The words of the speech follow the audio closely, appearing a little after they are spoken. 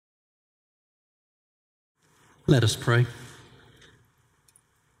Let us pray.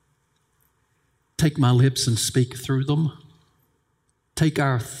 Take my lips and speak through them. Take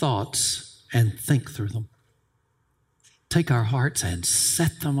our thoughts and think through them. Take our hearts and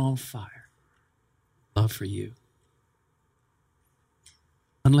set them on fire. Love for you.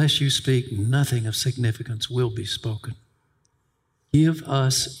 Unless you speak, nothing of significance will be spoken. Give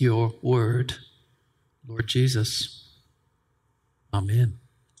us your word, Lord Jesus. Amen.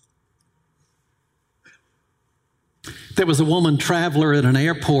 There was a woman traveler at an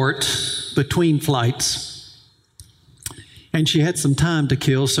airport between flights, and she had some time to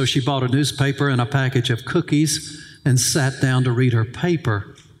kill, so she bought a newspaper and a package of cookies and sat down to read her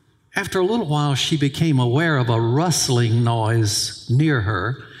paper. After a little while, she became aware of a rustling noise near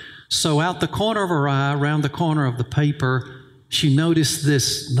her. So out the corner of her eye, around the corner of the paper, she noticed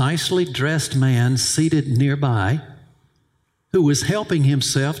this nicely dressed man seated nearby who was helping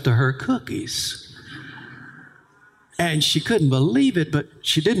himself to her cookies. And she couldn't believe it, but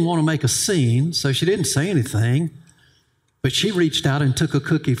she didn't want to make a scene, so she didn't say anything. But she reached out and took a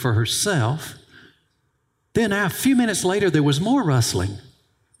cookie for herself. Then a few minutes later, there was more rustling.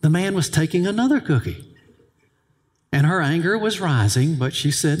 The man was taking another cookie. And her anger was rising, but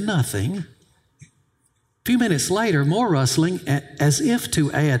she said nothing. A few minutes later, more rustling, as if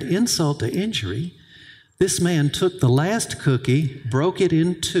to add insult to injury. This man took the last cookie, broke it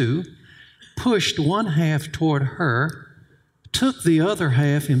in two, pushed one half toward her, took the other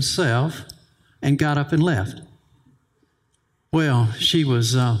half himself, and got up and left. Well, she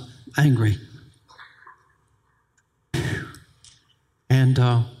was angry.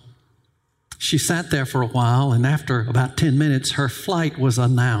 And she sat there for a while, and after about 10 minutes, her flight was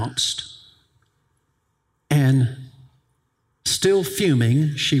announced. And still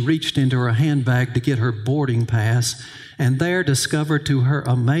fuming, she reached into her handbag to get her boarding pass, and there discovered to her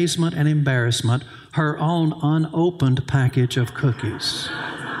amazement and embarrassment her own unopened package of cookies.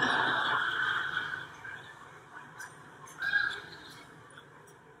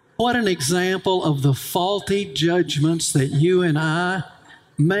 What an example of the faulty judgments that you and I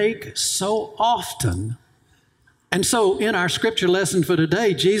make so often. And so in our scripture lesson for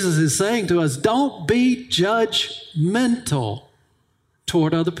today, Jesus is saying to us, don't be judgmental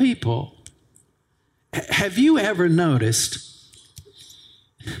toward other people. Have you ever noticed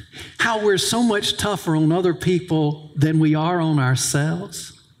how we're so much tougher on other people than we are on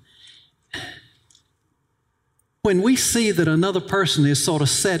ourselves? When we see that another person is sort of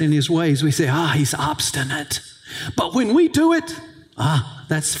set in his ways, we say, he's obstinate. But when we do it,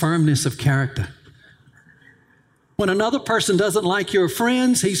 that's firmness of character. When another person doesn't like your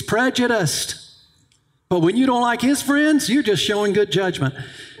friends, he's prejudiced. But when you don't like his friends, you're just showing good judgment.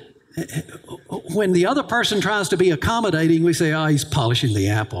 When the other person tries to be accommodating, we say, he's polishing the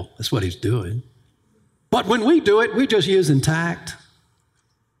apple. That's what he's doing. But when we do it, we're just using tact.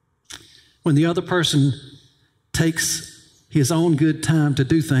 When the other person takes his own good time to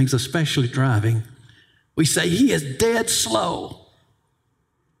do things, especially driving, we say, he is dead slow.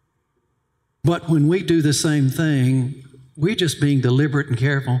 But when we do the same thing, we're just being deliberate and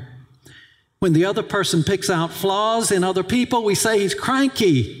careful. When the other person picks out flaws in other people, we say he's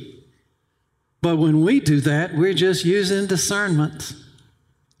cranky. But when we do that, we're just using discernment.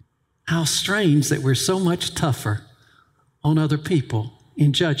 How strange that we're so much tougher on other people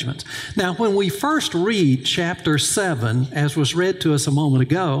in judgment. Now, when we first read chapter 7, as was read to us a moment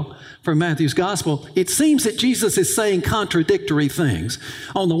ago from Matthew's Gospel, it seems that Jesus is saying contradictory things.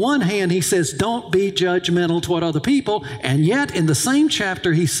 On the one hand, he says, don't be judgmental toward other people, and yet in the same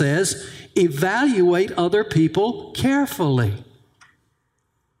chapter he says, evaluate other people carefully.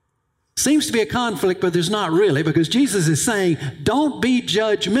 Seems to be a conflict, but there's not really, because Jesus is saying, don't be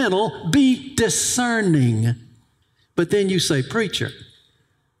judgmental, be discerning. But then you say, preacher,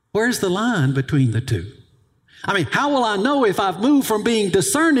 where's the line between the two? I mean, how will I know if I've moved from being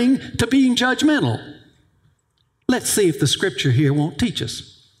discerning to being judgmental? Let's see if the scripture here won't teach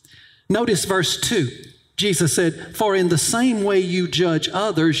us. Notice verse 2. Jesus said, for in the same way you judge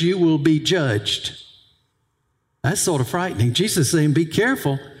others, you will be judged. That's sort of frightening. Jesus is saying, be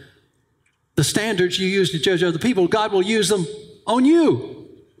careful. The standards you use to judge other people, God will use them on you.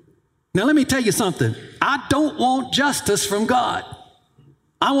 Now, let me tell you something. I don't want justice from God.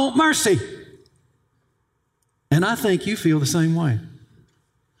 I want mercy. And I think you feel the same way.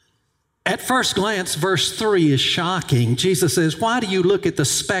 At first glance, verse 3 is shocking. Jesus says, why do you look at the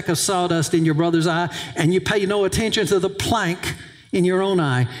speck of sawdust in your brother's eye and you pay no attention to the plank in your own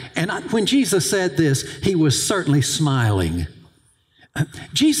eye? And when Jesus said this, he was certainly smiling.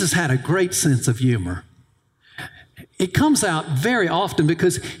 Jesus had a great sense of humor. It comes out very often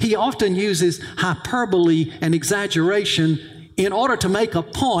because he often uses hyperbole and exaggeration in order to make a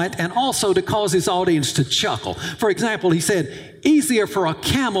point and also to cause his audience to chuckle. For example, he said, easier for a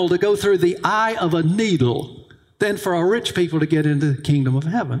camel to go through the eye of a needle than for a rich people to get into the kingdom of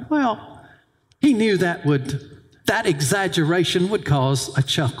heaven. Well, he knew that exaggeration would cause a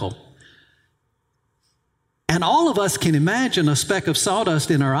chuckle. And all of us can imagine a speck of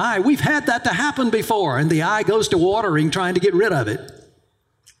sawdust in our eye. We've had that to happen before, and the eye goes to watering trying to get rid of it.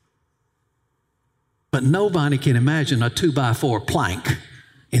 But nobody can imagine a 2x4 plank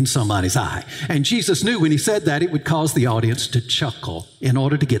in somebody's eye. And Jesus knew when he said that it would cause the audience to chuckle in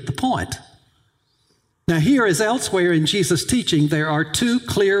order to get the point. Now, here as elsewhere in Jesus' teaching, there are two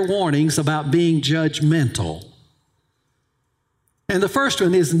clear warnings about being judgmental. And the first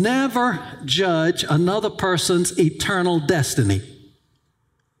one is never judge another person's eternal destiny.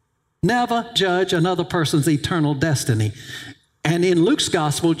 Never judge another person's eternal destiny. And in Luke's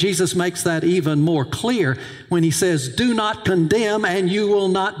gospel, Jesus makes that even more clear when he says, do not condemn and you will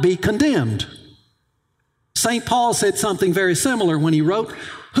not be condemned. St. Paul said something very similar when he wrote,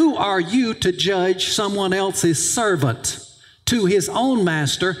 who are you to judge someone else's servant? To his own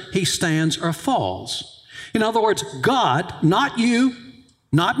master he stands or falls. In other words, God, not you,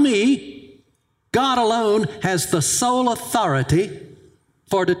 not me, God alone has the sole authority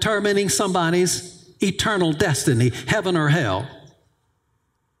for determining somebody's eternal destiny, heaven or hell.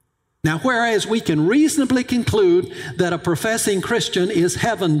 Now, whereas we can reasonably conclude that a professing Christian is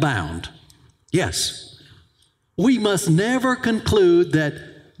heaven-bound, yes, we must never conclude that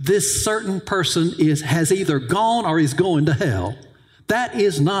this certain person has either gone or is going to hell. That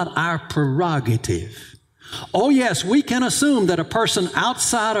is not our prerogative. Oh, yes, we can assume that a person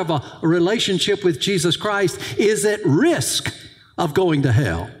outside of a relationship with Jesus Christ is at risk of going to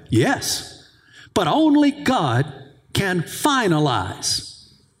hell. Yes, but only God can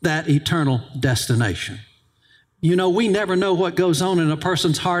finalize that eternal destination. You know, we never know what goes on in a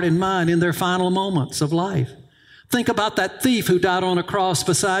person's heart and mind in their final moments of life. Think about that thief who died on a cross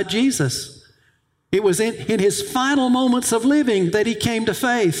beside Jesus. It was in his final moments of living that he came to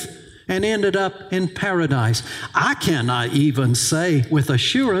faith and ended up in paradise. I cannot even say with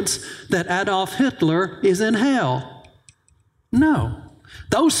assurance that Adolf Hitler is in hell. No.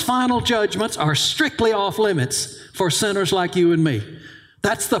 Those final judgments are strictly off limits for sinners like you and me.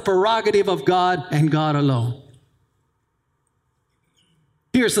 That's the prerogative of God and God alone.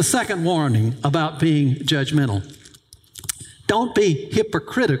 Here's the second warning about being judgmental. Don't be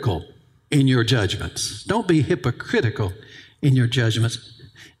hypocritical in your judgments. Don't be hypocritical in your judgments.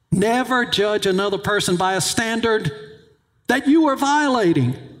 Never judge another person by a standard that you are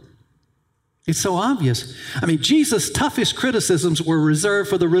violating. It's so obvious. I mean, Jesus' toughest criticisms were reserved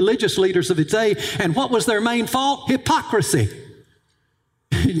for the religious leaders of his day. And what was their main fault? Hypocrisy.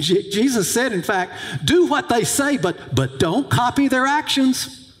 Jesus said, in fact, do what they say, but don't copy their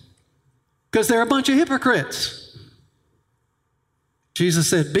actions, because they're a bunch of hypocrites. Jesus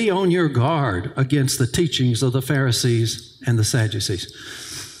said, be on your guard against the teachings of the Pharisees and the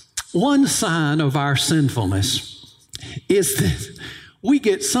Sadducees. One sign of our sinfulness is that we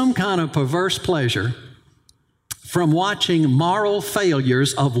get some kind of perverse pleasure from watching moral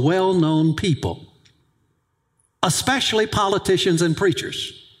failures of well-known people, especially politicians and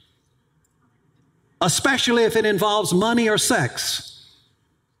preachers, especially if it involves money or sex.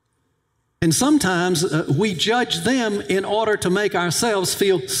 And sometimes we judge them in order to make ourselves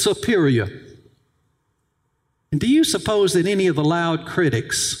feel superior. And do you suppose that any of the loud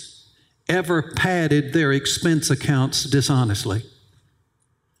critics ever padded their expense accounts dishonestly?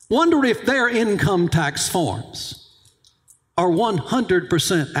 Wonder if their income tax forms are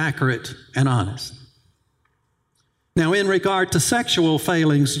 100% accurate and honest. Now, in regard to sexual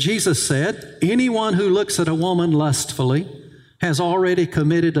failings, Jesus said, anyone who looks at a woman lustfully has already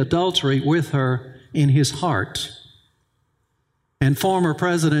committed adultery with her in his heart. And former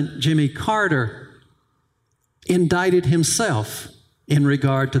President Jimmy Carter indicted himself in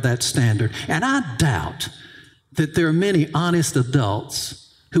regard to that standard. And I doubt that there are many honest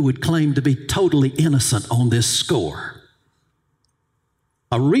adults who would claim to be totally innocent on this score.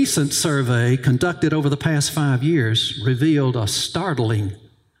 A recent survey conducted over the past 5 years revealed a startling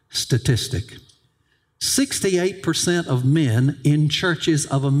statistic. 68% of men in churches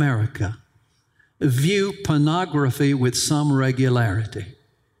of America view pornography with some regularity.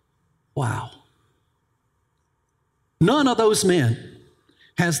 Wow. None of those men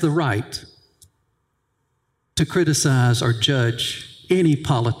has the right to criticize or judge any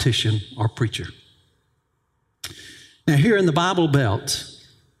politician or preacher. Now, here in the Bible Belt,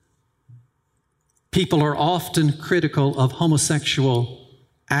 People are often critical of homosexual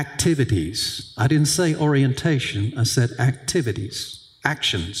activities. I didn't say orientation, I said activities,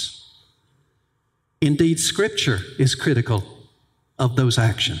 actions. Indeed, Scripture is critical of those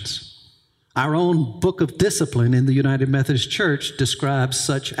actions. Our own book of discipline in the United Methodist Church describes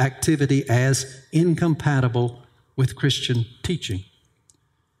such activity as incompatible with Christian teaching.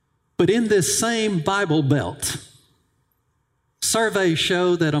 But in this same Bible Belt, surveys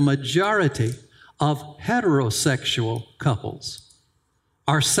show that a majority of heterosexual couples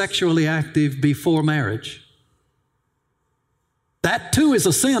are sexually active before marriage. That too is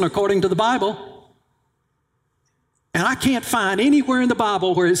a sin according to the Bible. And I can't find anywhere in the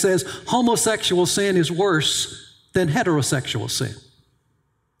Bible where it says homosexual sin is worse than heterosexual sin.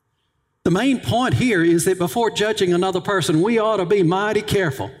 The main point here is that before judging another person, we ought to be mighty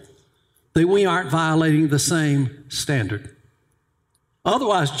careful that we aren't violating the same standard.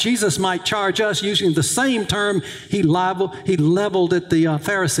 Otherwise, Jesus might charge us using the same term he leveled at the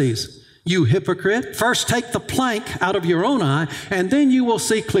Pharisees. You hypocrite, first take the plank out of your own eye, and then you will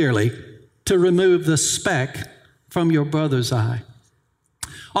see clearly to remove the speck from your brother's eye.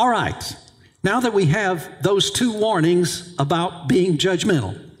 All right, now that we have those two warnings about being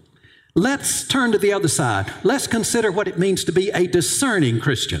judgmental, let's turn to the other side. Let's consider what it means to be a discerning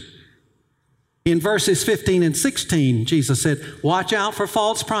Christian. In verses 15 and 16, Jesus said, watch out for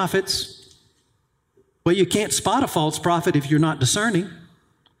false prophets. Well, you can't spot a false prophet if you're not discerning.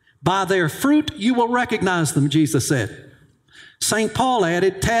 By their fruit you will recognize them, Jesus said. St. Paul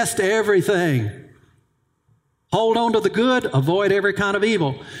added, test everything. Hold on to the good, avoid every kind of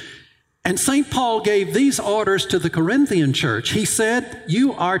evil. And St. Paul gave these orders to the Corinthian church. He said,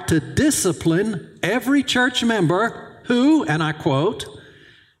 you are to discipline every church member who, and I quote,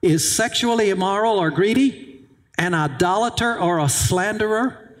 is sexually immoral or greedy, an idolater or a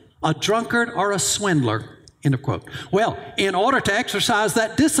slanderer, a drunkard or a swindler, end of quote. Well, in order to exercise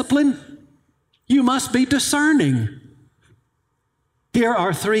that discipline, you must be discerning. Here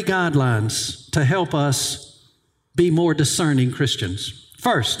are 3 guidelines to help us be more discerning Christians.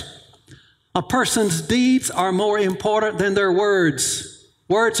 First, a person's deeds are more important than their words.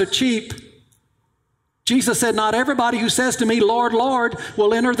 Words are cheap. Jesus said, not everybody who says to me, Lord, Lord,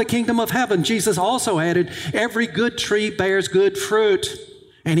 will enter the kingdom of heaven. Jesus also added, every good tree bears good fruit.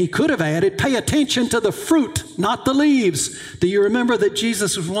 And he could have added, pay attention to the fruit, not the leaves. Do you remember that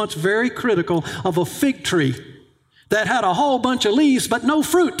Jesus was once very critical of a fig tree that had a whole bunch of leaves but no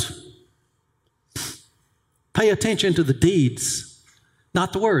fruit? Pay attention to the deeds,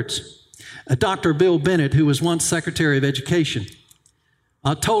 not the words. Dr. Bill Bennett, who was once Secretary of Education,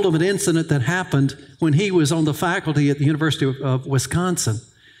 told of an incident that happened when he was on the faculty at the University of Wisconsin.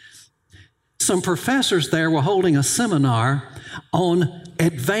 Some professors there were holding a seminar on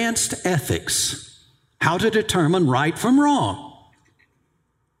advanced ethics, how to determine right from wrong.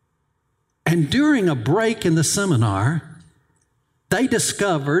 And during a break in the seminar, they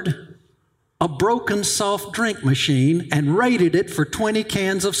discovered a broken soft drink machine and rated it for 20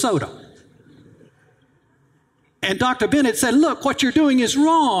 cans of soda. And Dr. Bennett said, look, what you're doing is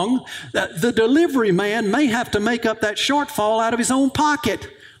wrong. The delivery man may have to make up that shortfall out of his own pocket.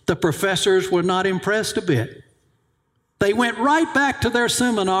 The professors were not impressed a bit. They went right back to their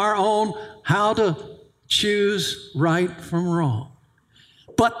seminar on how to choose right from wrong.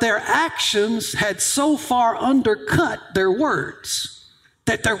 But their actions had so far undercut their words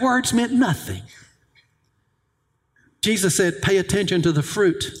that their words meant nothing. Jesus said, pay attention to the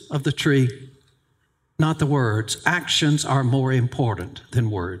fruit of the tree, not the words. Actions are more important than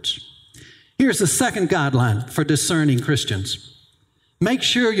words. Here's the second guideline for discerning Christians. Make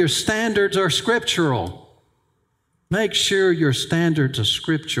sure your standards are scriptural. Make sure your standards are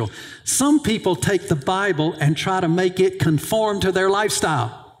scriptural. Some people take the Bible and try to make it conform to their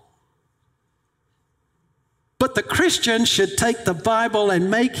lifestyle. But the Christian should take the Bible and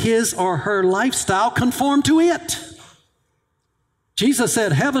make his or her lifestyle conform to it. Jesus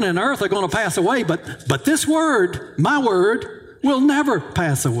said, heaven and earth are going to pass away, but this word, my word, will never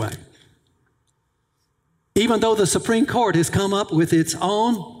pass away. Even though the Supreme Court has come up with its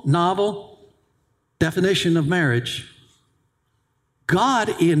own novel definition of marriage,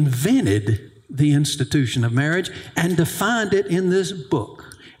 God invented the institution of marriage and defined it in this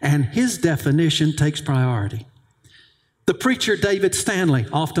book, and his definition takes priority. The preacher David Stanley,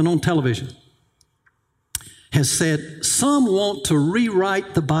 often on television, has said, some want to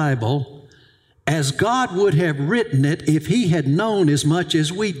rewrite the Bible as God would have written it if he had known as much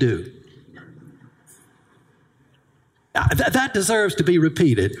as we do. That deserves to be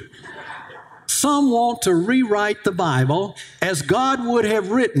repeated. Some want to rewrite the Bible as God would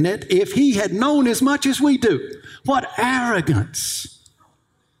have written it if he had known as much as we do. What arrogance.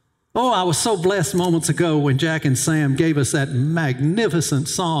 Oh, I was so blessed moments ago when Jack and Sam gave us that magnificent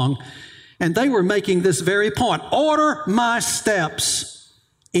song, and they were making this very point. Order my steps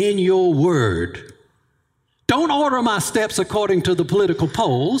in your word. Don't order my steps according to the political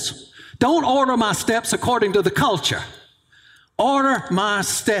polls. Don't order my steps according to the culture. Order my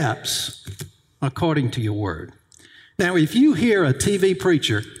steps according to your word. Now, if you hear a TV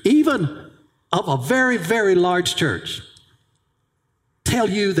preacher, even of a very, very large church, tell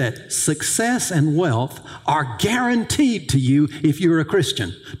you that success and wealth are guaranteed to you if you're a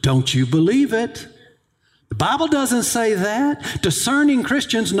Christian, don't you believe it? The Bible doesn't say that. Discerning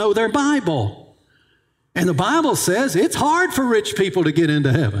Christians know their Bible. And the Bible says it's hard for rich people to get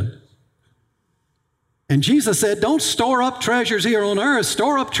into heaven. And Jesus said, don't store up treasures here on earth,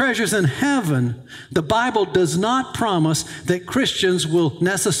 store up treasures in heaven. The Bible does not promise that Christians will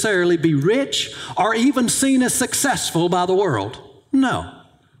necessarily be rich or even seen as successful by the world. No.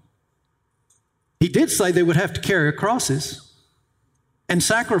 He did say they would have to carry crosses and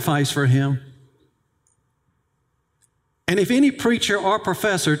sacrifice for him. And if any preacher or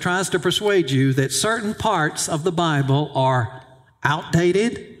professor tries to persuade you that certain parts of the Bible are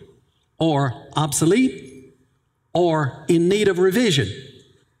outdated or obsolete or in need of revision,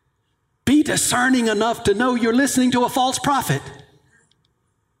 be discerning enough to know you're listening to a false prophet.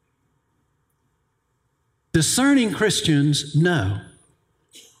 Discerning Christians know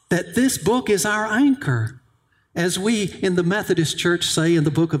that this book is our anchor. As we in the Methodist Church say in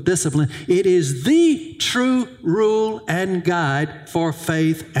the Book of Discipline, it is the true rule and guide for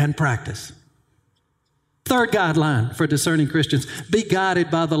faith and practice. Third guideline for discerning Christians, be guided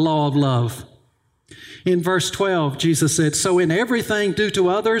by the law of love. In verse 12, Jesus said, so in everything do to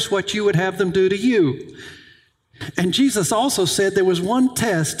others what you would have them do to you. And Jesus also said there was one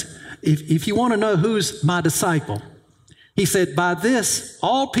test if you want to know who's my disciple. He said, by this,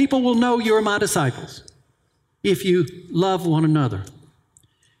 all people will know you're my disciples, if you love one another.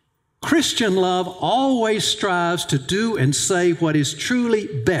 Christian love always strives to do and say what is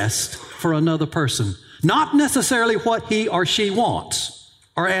truly best for another person, not necessarily what he or she wants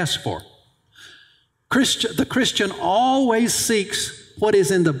or asks for. The Christian always seeks what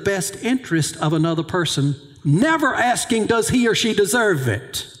is in the best interest of another person, never asking, does he or she deserve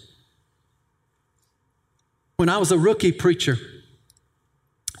it? When I was a rookie preacher,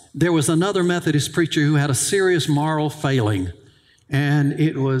 there was another Methodist preacher who had a serious moral failing, and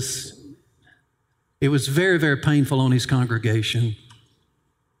it was very, very painful on his congregation.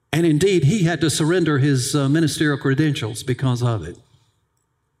 And indeed, he had to surrender his ministerial credentials because of it.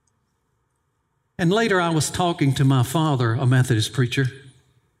 And later I was talking to my father, a Methodist preacher,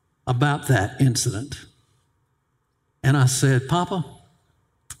 about that incident. And I said, Papa,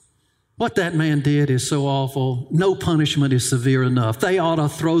 what that man did is so awful. No punishment is severe enough. They ought to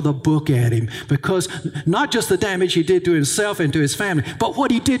throw the book at him, because not just the damage he did to himself and to his family, but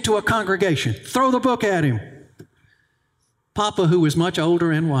what he did to a congregation. Throw the book at him. Papa, who was much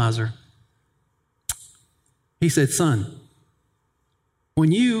older and wiser, he said, son,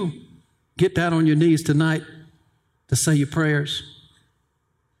 when you get down on your knees tonight to say your prayers,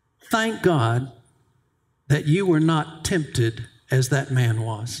 thank God that you were not tempted as that man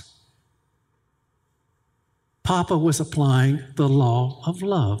was. Papa was applying the law of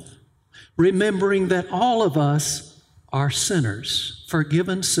love, remembering that all of us are sinners,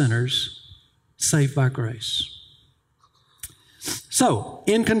 forgiven sinners, saved by grace. So,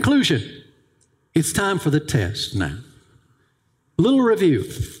 in conclusion, it's time for the test now. A little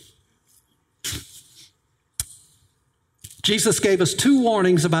review. Jesus gave us 2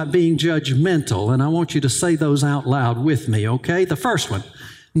 warnings about being judgmental, and I want you to say those out loud with me, okay? The first one,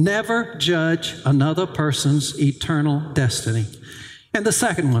 never judge another person's eternal destiny. And the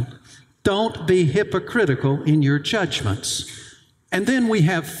second one, don't be hypocritical in your judgments. And then we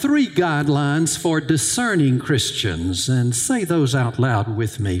have 3 guidelines for discerning Christians, and say those out loud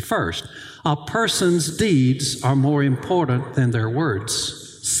with me. First, a person's deeds are more important than their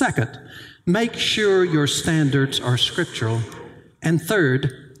words. Second, make sure your standards are scriptural. And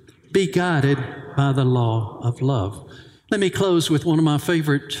third, be guided by the law of love. Let me close with one of my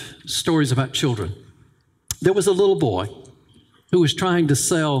favorite stories about children. There was a little boy who was trying to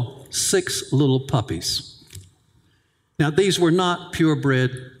sell 6 little puppies. Now, these were not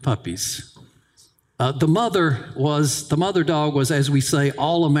purebred puppies. The mother dog was, as we say,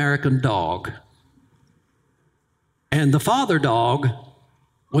 all-American dog. And the father dog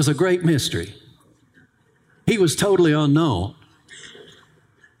was a great mystery. He was totally unknown.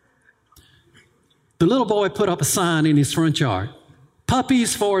 The little boy put up a sign in his front yard.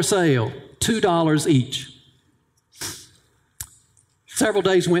 Puppies for sale, $2 each. Several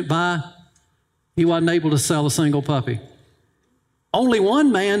days went by. He wasn't able to sell a single puppy. Only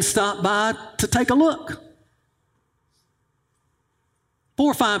one man stopped by to take a look. 4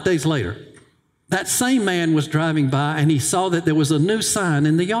 or 5 days later, that same man was driving by and he saw that there was a new sign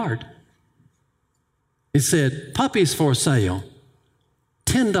in the yard. It said, puppies for sale,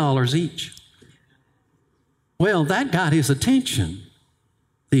 $10 each. Well, that got his attention,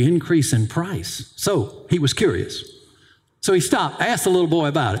 the increase in price. So he was curious. So he stopped, asked the little boy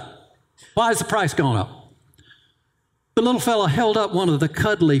about it. Why has the price gone up? The little fellow held up one of the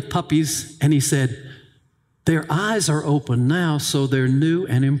cuddly puppies and he said, their eyes are open now, so they're new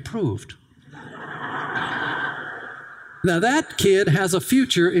and improved. Now that kid has a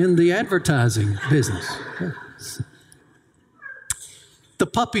future in the advertising business. The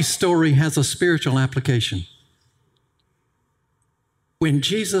puppy story has a spiritual application. When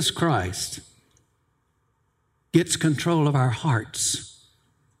Jesus Christ gets control of our hearts,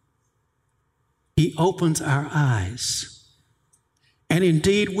 He opens our eyes. And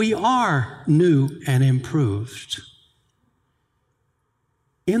indeed, we are new and improved.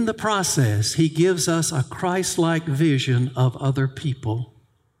 In the process, He gives us a Christ-like vision of other people.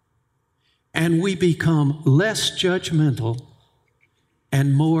 And we become less judgmental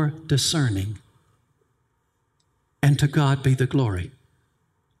and more discerning. And to God be the glory.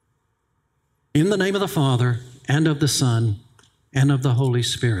 In the name of the Father, and of the Son, and of the Holy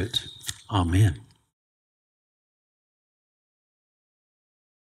Spirit. Amen.